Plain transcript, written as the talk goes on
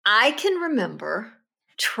I can remember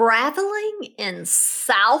traveling in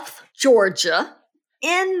South Georgia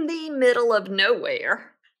in the middle of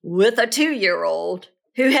nowhere with a 2-year-old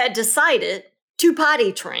who had decided to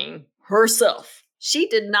potty train herself. She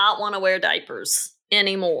did not want to wear diapers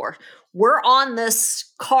anymore. We're on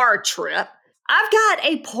this car trip. I've got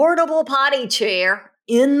a portable potty chair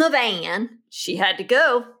in the van. She had to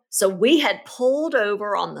go. So we had pulled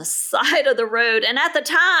over on the side of the road. And at the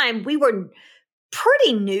time, we were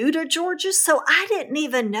pretty new to Georgia, so I didn't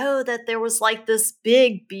even know that there was like this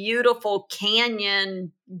big, beautiful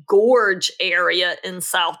canyon gorge area in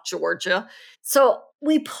South Georgia. So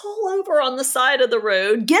we pull over on the side of the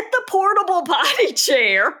road, get the portable potty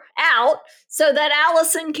chair out so that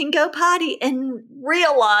Allison can go potty, and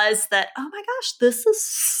realize that, oh my gosh, this is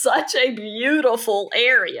such a beautiful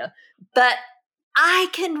area. But I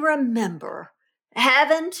can remember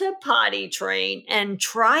having to potty train and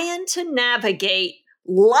trying to navigate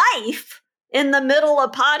life in the middle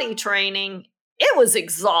of potty training. It was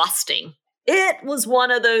exhausting. It was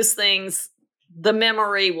one of those things, the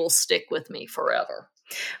memory will stick with me forever.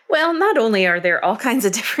 Well, not only are there all kinds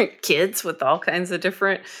of different kids with all kinds of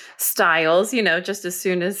different styles, just as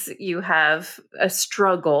soon as you have a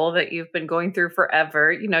struggle that you've been going through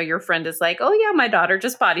forever, your friend is like, oh yeah, my daughter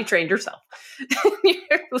just potty trained herself.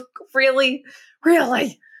 You're like, really?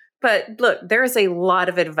 Really? But look, there's a lot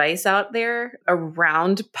of advice out there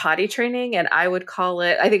around potty training, and I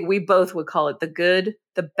think we both would call it the good,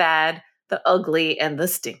 the bad, the ugly, and the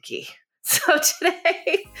stinky. So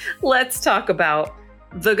today, let's talk about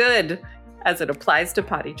the good as it applies to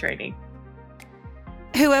potty training.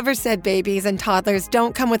 Whoever said babies and toddlers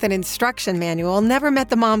don't come with an instruction manual never met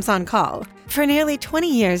the moms on call. For nearly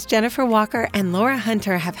 20 years, Jennifer Walker and Laura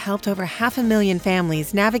Hunter have helped over 500,000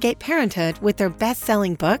 families navigate parenthood with their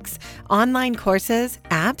best-selling books, online courses,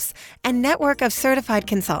 apps, and network of certified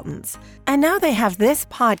consultants. And now they have this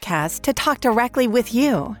podcast to talk directly with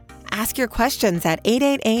you. Ask your questions at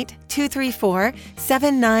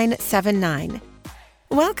 888-234-7979.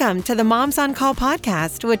 Welcome to the Moms on Call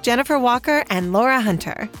podcast with Jennifer Walker and Laura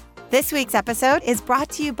Hunter. This week's episode is brought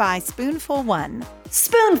to you by Spoonful One.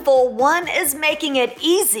 Spoonful One is making it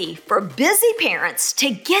easy for busy parents to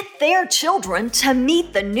get their children to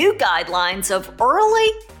meet the new guidelines of early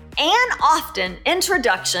and often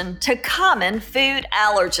introduction to common food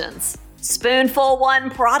allergens. Spoonful One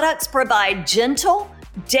products provide gentle,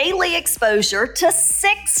 daily exposure to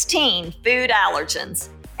 16 food allergens.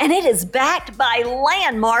 And it is backed by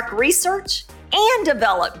landmark research and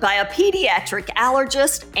developed by a pediatric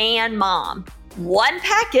allergist and mom. One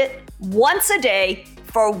packet, once a day,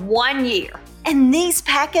 for 1 year. And these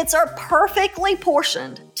packets are perfectly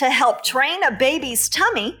portioned to help train a baby's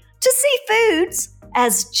tummy to see foods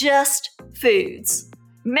as just foods.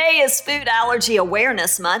 May is Food Allergy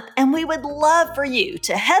Awareness Month, and we would love for you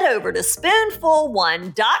to head over to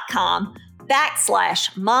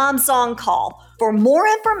spoonful1.com/momsoncall for more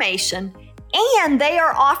information, and they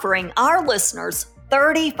are offering our listeners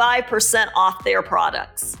 35% off their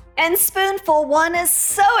products. And Spoonful One is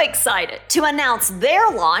so excited to announce their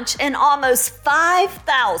launch in almost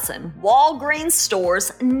 5,000 Walgreens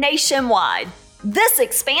stores nationwide. This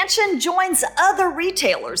expansion joins other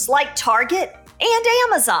retailers like Target and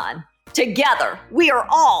Amazon. Together, we are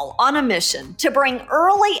all on a mission to bring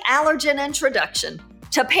early allergen introduction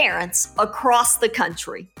to parents across the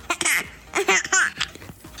country.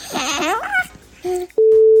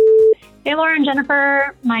 Hey, Laura and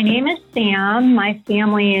Jennifer. My name is Sam. My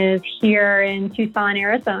family is here in Tucson,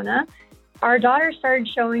 Arizona. Our daughter started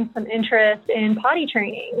showing some interest in potty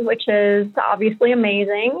training, which is obviously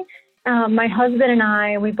amazing. My husband and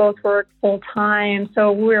I, we both work full-time,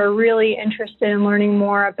 so we're really interested in learning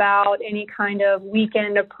more about any kind of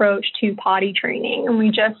weekend approach to potty training. And we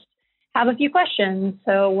just have a few questions.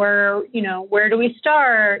 So where do we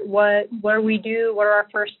start? What do we do? What are our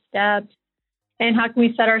first steps? And how can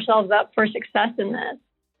we set ourselves up for success in this?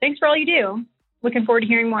 Thanks for all you do. Looking forward to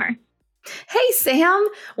hearing more. Hey, Sam.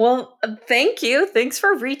 Well, thank you. Thanks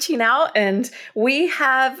for reaching out. And we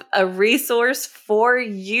have a resource for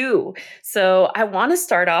you. So I want to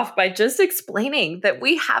start off by just explaining that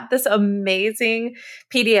we have this amazing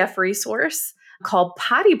PDF resource called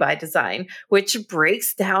Potty by Design, which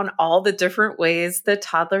breaks down all the different ways that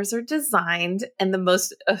toddlers are designed and the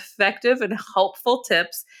most effective and helpful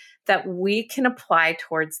tips that we can apply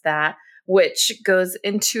towards that, which goes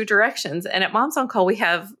in two directions. And at Moms on Call, we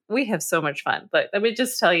have so much fun. But let me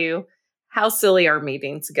just tell you how silly our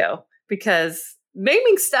meetings go, because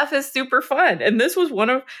naming stuff is super fun. And this was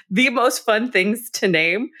one of the most fun things to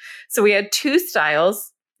name. So we had two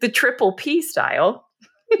styles, the triple P style.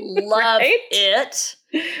 Love it.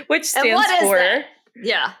 which And stands what is for that?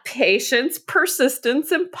 Yeah. patience,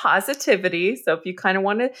 persistence, and positivity. So if you kind of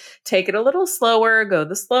want to take it a little slower, go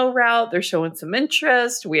the slow route, they're showing some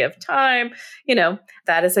interest, we have time,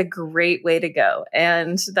 that is a great way to go.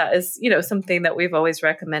 And that is, something that we've always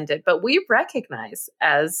recommended. But we recognize,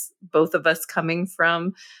 as both of us coming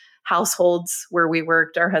from households where we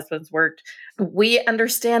worked, our husbands worked, we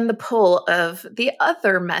understand the pull of the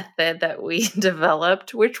other method that we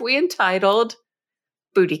developed, which we entitled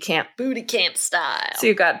booty camp. Booty camp style. So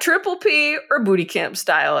you got triple P or booty camp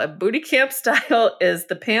style. And booty camp style is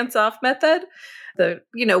the pants off method, the,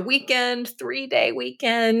 weekend, 3-day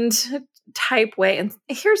weekend type way. And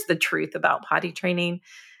here's the truth about potty training.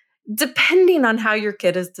 Depending on how your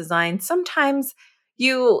kid is designed, sometimes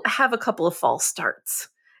you have a couple of false starts.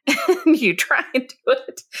 And you try and do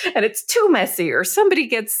it, and it's too messy, or somebody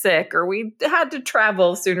gets sick, or we had to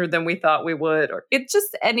travel sooner than we thought we would, or it's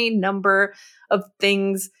just any number of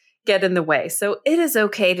things get in the way. So it is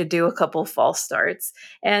okay to do a couple false starts.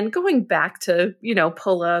 And going back to,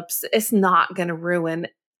 pull-ups, it's not going to ruin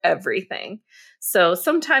everything. So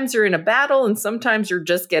sometimes you're in a battle, and sometimes you're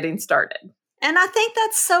just getting started. And I think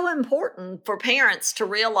that's so important for parents to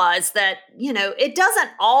realize that, it doesn't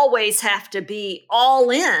always have to be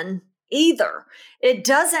all in either. It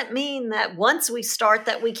doesn't mean that once we start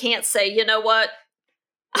that we can't say, you know what,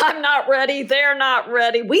 I'm not ready, they're not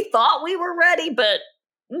ready. We thought we were ready, but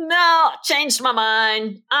no, changed my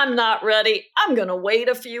mind. I'm not ready. I'm going to wait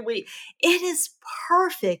a few weeks. It is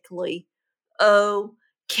perfectly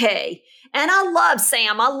okay. And I love,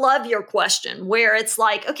 Sam, I love your question where it's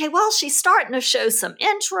like, okay, well, she's starting to show some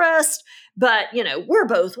interest, but, we're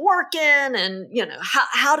both working and,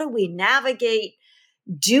 how do we navigate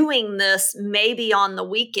doing this maybe on the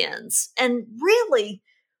weekends? And really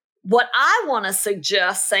what I want to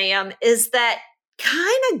suggest, Sam, is that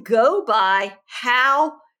kind of go by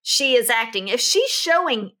how she is acting. If she's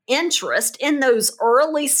showing interest in those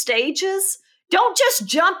early stages, don't just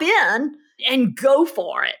jump in and go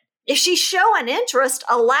for it. If she's showing interest,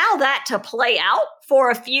 allow that to play out for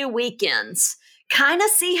a few weekends. Kind of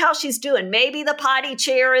see how she's doing. Maybe the potty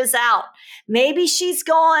chair is out. Maybe she's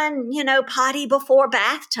going, potty before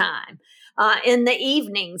bath time in the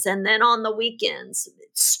evenings and then on the weekends.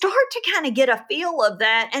 Start to kind of get a feel of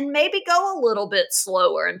that and maybe go a little bit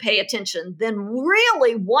slower and pay attention. Then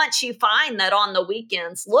really, once you find that on the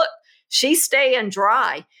weekends, look, she's staying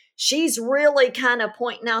dry. She's really kind of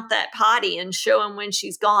pointing out that potty and showing when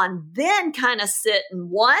she's gone. Then kind of sit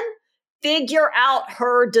and figure out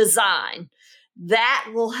her design.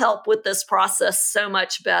 That will help with this process so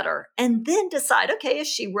much better. And then decide, okay, is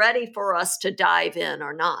she ready for us to dive in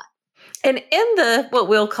or not? And in the, what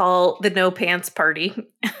we'll call the no pants party,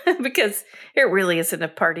 because it really isn't a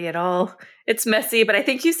party at all. It's messy, but I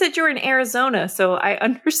think you said you were in Arizona. So I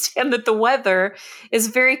understand that the weather is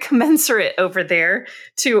very commensurate over there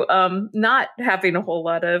to not having a whole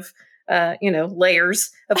lot of, layers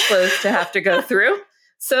of clothes to have to go through.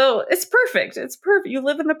 So it's perfect. It's perfect. You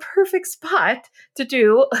live in the perfect spot to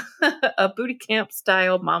do a booty camp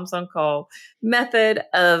style moms on call method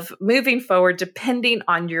of moving forward, depending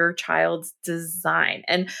on your child's design.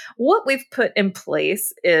 And what we've put in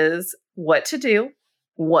place is what to do,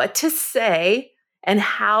 what to say, and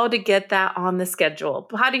how to get that on the schedule.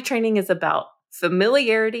 Potty training is about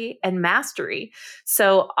familiarity and mastery.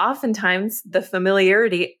 So oftentimes the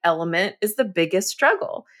familiarity element is the biggest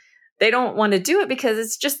struggle. They don't want to do it because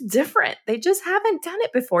it's just different. They just haven't done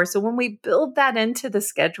it before. So when we build that into the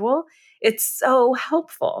schedule, it's so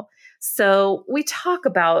helpful. So we talk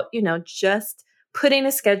about, just putting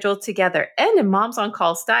a schedule together. And in Moms on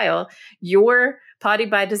Call style, your Potty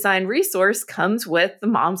by Design resource comes with the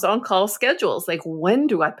Moms on Call schedules. Like, when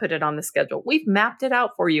do I put it on the schedule? We've mapped it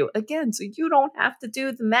out for you. Again, so you don't have to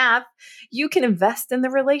do the math. You can invest in the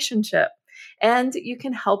relationship. And you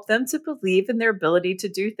can help them to believe in their ability to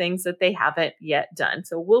do things that they haven't yet done.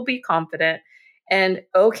 So we'll be confident and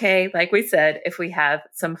okay, like we said, if we have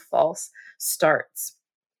some false starts.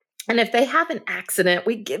 And if they have an accident,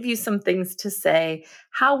 we give you some things to say.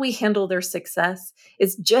 How we handle their success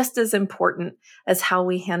is just as important as how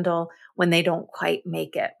we handle when they don't quite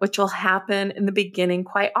make it, which will happen in the beginning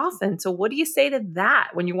quite often. So what do you say to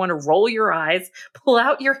that when you want to roll your eyes, pull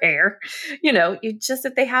out your hair?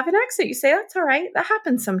 If they have an accident, you say, that's all right. That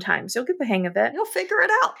happens sometimes. You'll get the hang of it. You'll figure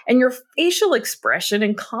it out. And your facial expression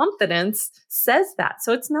and confidence says that.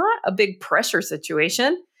 So it's not a big pressure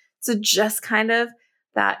situation. So just kind of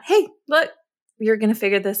that, hey, look, you're going to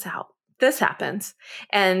figure this out. This happens.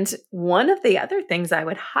 And one of the other things I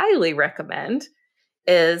would highly recommend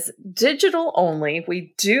is digital only.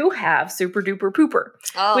 We do have Super Duper Pooper.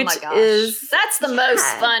 Oh which my gosh. is That's the most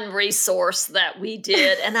fun resource that we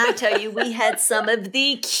did. And I tell you, we had some of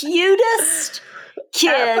the cutest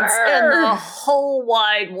kids in the whole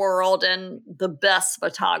wide world and the best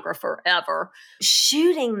photographer ever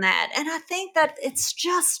shooting that. And I think that it's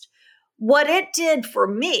just what it did for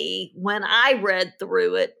me when I read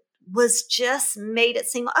through it was just made it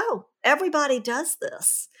seem, oh, everybody does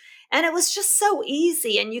this. And it was just so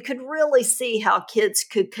easy. And you could really see how kids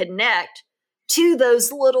could connect to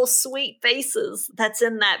those little sweet faces that's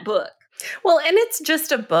in that book. Well, and it's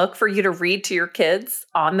just a book for you to read to your kids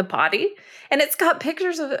on the potty. And it's got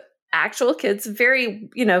pictures of actual kids, very,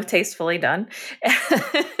 tastefully done.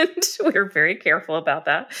 And we're very careful about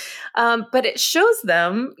that. But it shows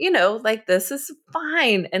them, like this is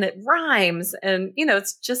fine and it rhymes. And,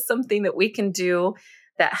 it's just something that we can do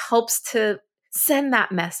that helps to send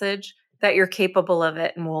that message that you're capable of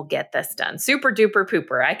it and we'll get this done. Super duper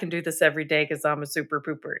pooper. I can do this every day because I'm a super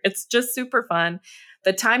pooper. It's just super fun.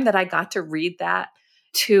 The time that I got to read that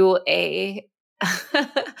to a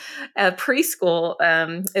preschool,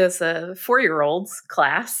 it was a 4-year-old's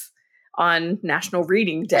class on National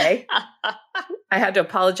Reading Day. I had to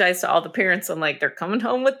apologize to all the parents. I'm like, they're coming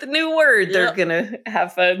home with the new word. Yep. They're going to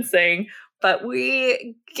have fun saying. But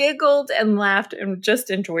we giggled and laughed and just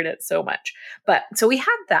enjoyed it so much. But so we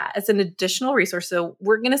had that as an additional resource. So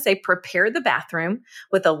we're going to say prepare the bathroom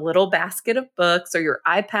with a little basket of books or your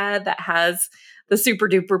iPad that has the Super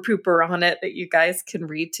Duper Pooper on it that you guys can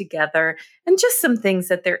read together and just some things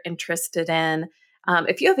that they're interested in.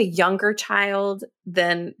 If you have a younger child,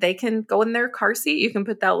 then they can go in their car seat. You can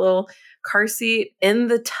put that little car seat in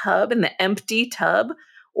the tub, in the empty tub.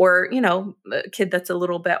 Or, a kid that's a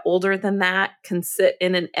little bit older than that can sit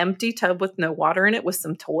in an empty tub with no water in it with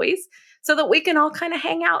some toys so that we can all kind of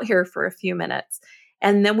hang out here for a few minutes.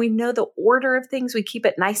 And then we know the order of things. We keep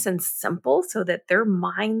it nice and simple so that their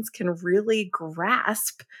minds can really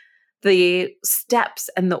grasp the steps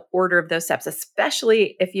and the order of those steps,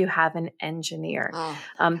 especially if you have an engineer.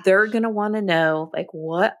 They're going to want to know,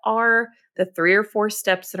 what are the 3 or 4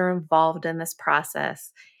 steps that are involved in this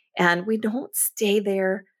process? And we don't stay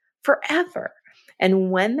there forever.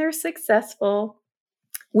 And when they're successful,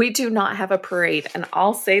 we do not have a parade. And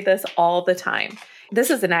I'll say this all the time. This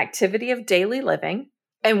is an activity of daily living,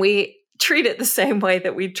 and we treat it the same way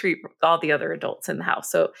that we treat all the other adults in the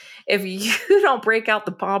house. So if you don't break out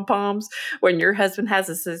the pom-poms when your husband has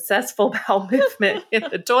a successful bowel movement in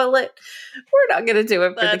the toilet, we're not going to do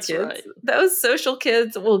it for That's the kids. right. Those social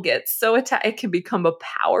kids will get so attached. It can become a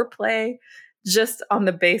power play just on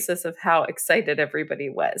the basis of how excited everybody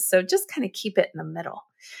was. So just kind of keep it in the middle.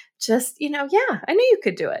 Just, I knew you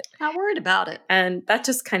could do it. Not worried about it. And that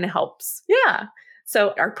just kind of helps. Yeah.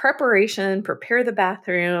 So our preparation, prepare the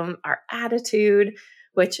bathroom, our attitude,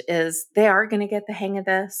 which is they are going to get the hang of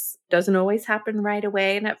this. Doesn't always happen right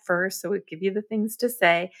away and at first. So we give you the things to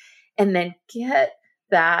say. And then get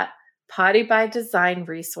that Potty by Design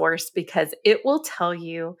resource because it will tell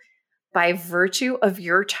you by virtue of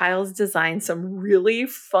your child's design, some really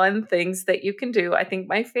fun things that you can do. I think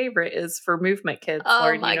my favorite is for movement kids. Oh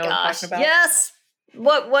Lauren, my you know gosh. what I'm talking about? Yes.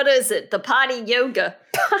 What is it? The potty yoga.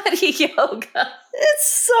 Potty yoga. It's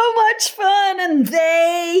so much fun and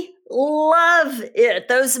they love it.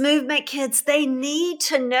 Those movement kids, they need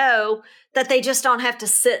to know that they just don't have to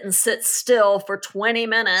sit and sit still for 20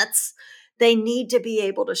 minutes. They need to be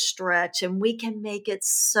able to stretch, and we can make it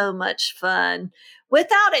so much fun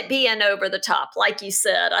without it being over the top. Like you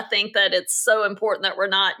said, I think that it's so important that we're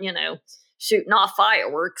not, shooting off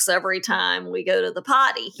fireworks every time we go to the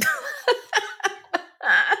potty.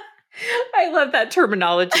 I love that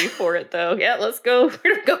terminology for it, though. Yeah, let's go. We're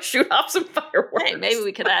going to go shoot off some fireworks. Hey, maybe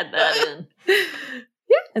we could add that in.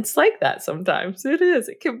 Yeah, it's like that sometimes. It is.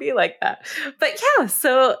 It can be like that. But yeah,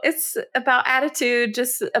 so it's about attitude,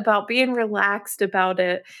 just about being relaxed about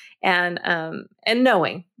it and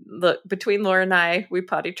knowing. Look, between Laura and I, we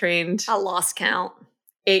potty trained. I lost count.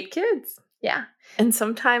 8 kids. Yeah. And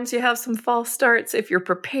sometimes you have some false starts. If you're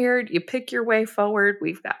prepared, you pick your way forward.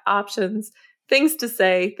 We've got options, things to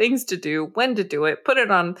say, things to do, when to do it, put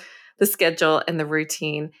it on the schedule and the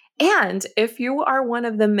routine. And if you are one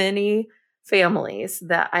of the many families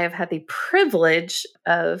that I have had the privilege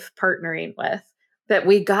of partnering with, that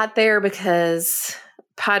we got there because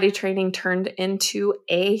potty training turned into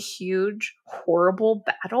a huge, horrible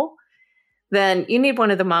battle, then you need one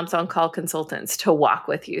of the Moms on Call consultants to walk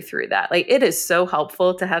with you through that. It is so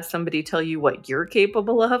helpful to have somebody tell you what you're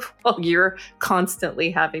capable of while you're constantly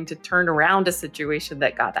having to turn around a situation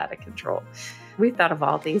that got out of control. We thought of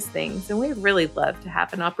all these things, and we'd really love to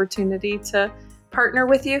have an opportunity to partner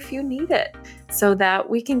with you if you need it, so that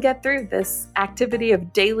we can get through this activity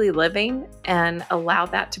of daily living and allow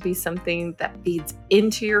that to be something that feeds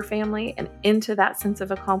into your family and into that sense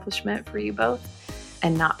of accomplishment for you both,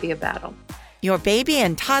 and not be a battle. Your baby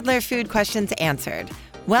and toddler food questions answered.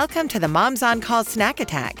 Welcome to the Moms on Call Snack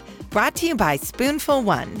Attack, brought to you by Spoonful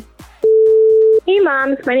One. Hey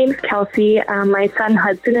moms, my name is Kelsey. My son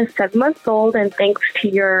Hudson is 7 months old, and thanks to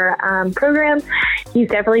your program, he's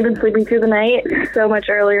definitely been sleeping through the night so much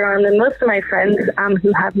earlier on than most of my friends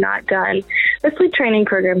who have not done the sleep training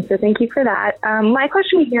program. So thank you for that. My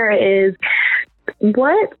question here is,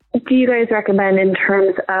 what do you guys recommend in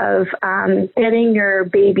terms of getting your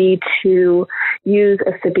baby to use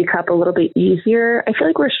a sippy cup a little bit easier? I feel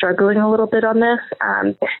like we're struggling a little bit on this.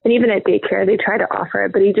 And even at daycare, they try to offer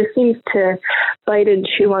it, but he just seems to bite and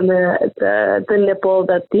chew on the nipple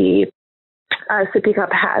that the sippy cup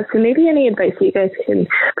has. So maybe any advice you guys can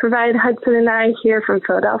provide Hudson and I here from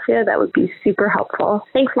Philadelphia, that would be super helpful.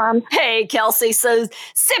 Thanks, Mom. Hey, Kelsey. So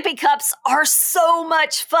sippy cups are so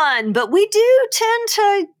much fun, but we do tend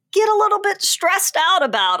to get a little bit stressed out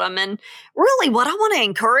about them. And really what I want to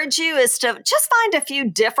encourage you is to just find a few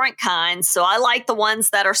different kinds. So I like the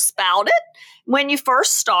ones that are spouted when you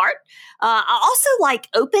first start. I also like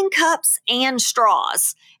open cups and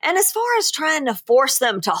straws. And as far as trying to force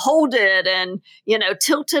them to hold it and,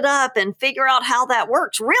 tilt it up and figure out how that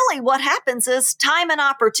works, really what happens is time and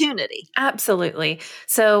opportunity. Absolutely.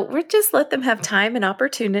 So we're just let them have time and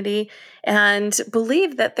opportunity and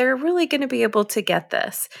believe that they're really going to be able to get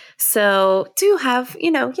this. So do have,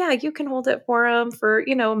 you can hold it for them for,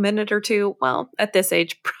 a minute or two. Well, at this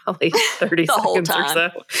age, probably 30 seconds or so.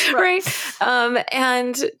 Right.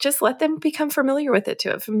 And just let them become familiar with it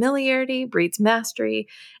too. Familiarity breeds mastery.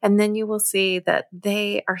 And then you will see that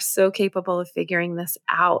they are so capable of figuring this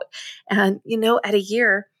out. And, at a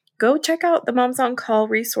year, go check out the Moms on Call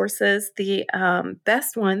resources. The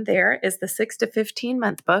best one there is the 6 to 15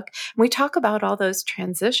 month book. And we talk about all those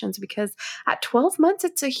transitions because at 12 months,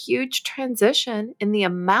 it's a huge transition in the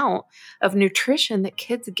amount of nutrition that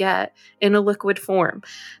kids get in a liquid form.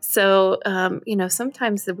 So,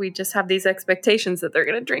 sometimes we just have these expectations that they're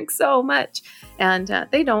going to drink so much, and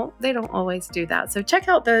they don't always do that. So check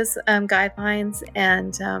out those guidelines,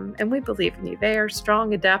 and we believe in you. They are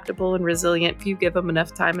strong, adaptable, and resilient if you give them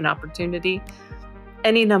enough time and opportunity.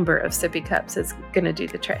 Any number of sippy cups is going to do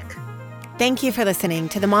the trick. Thank you for listening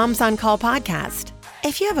to the Moms on Call podcast.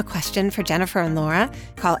 If you have a question for Jennifer and Laura,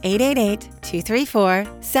 call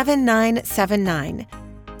 888-234-7979.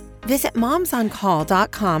 Visit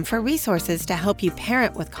momsoncall.com for resources to help you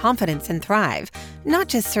parent with confidence and thrive, not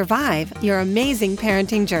just survive your amazing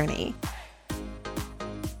parenting journey.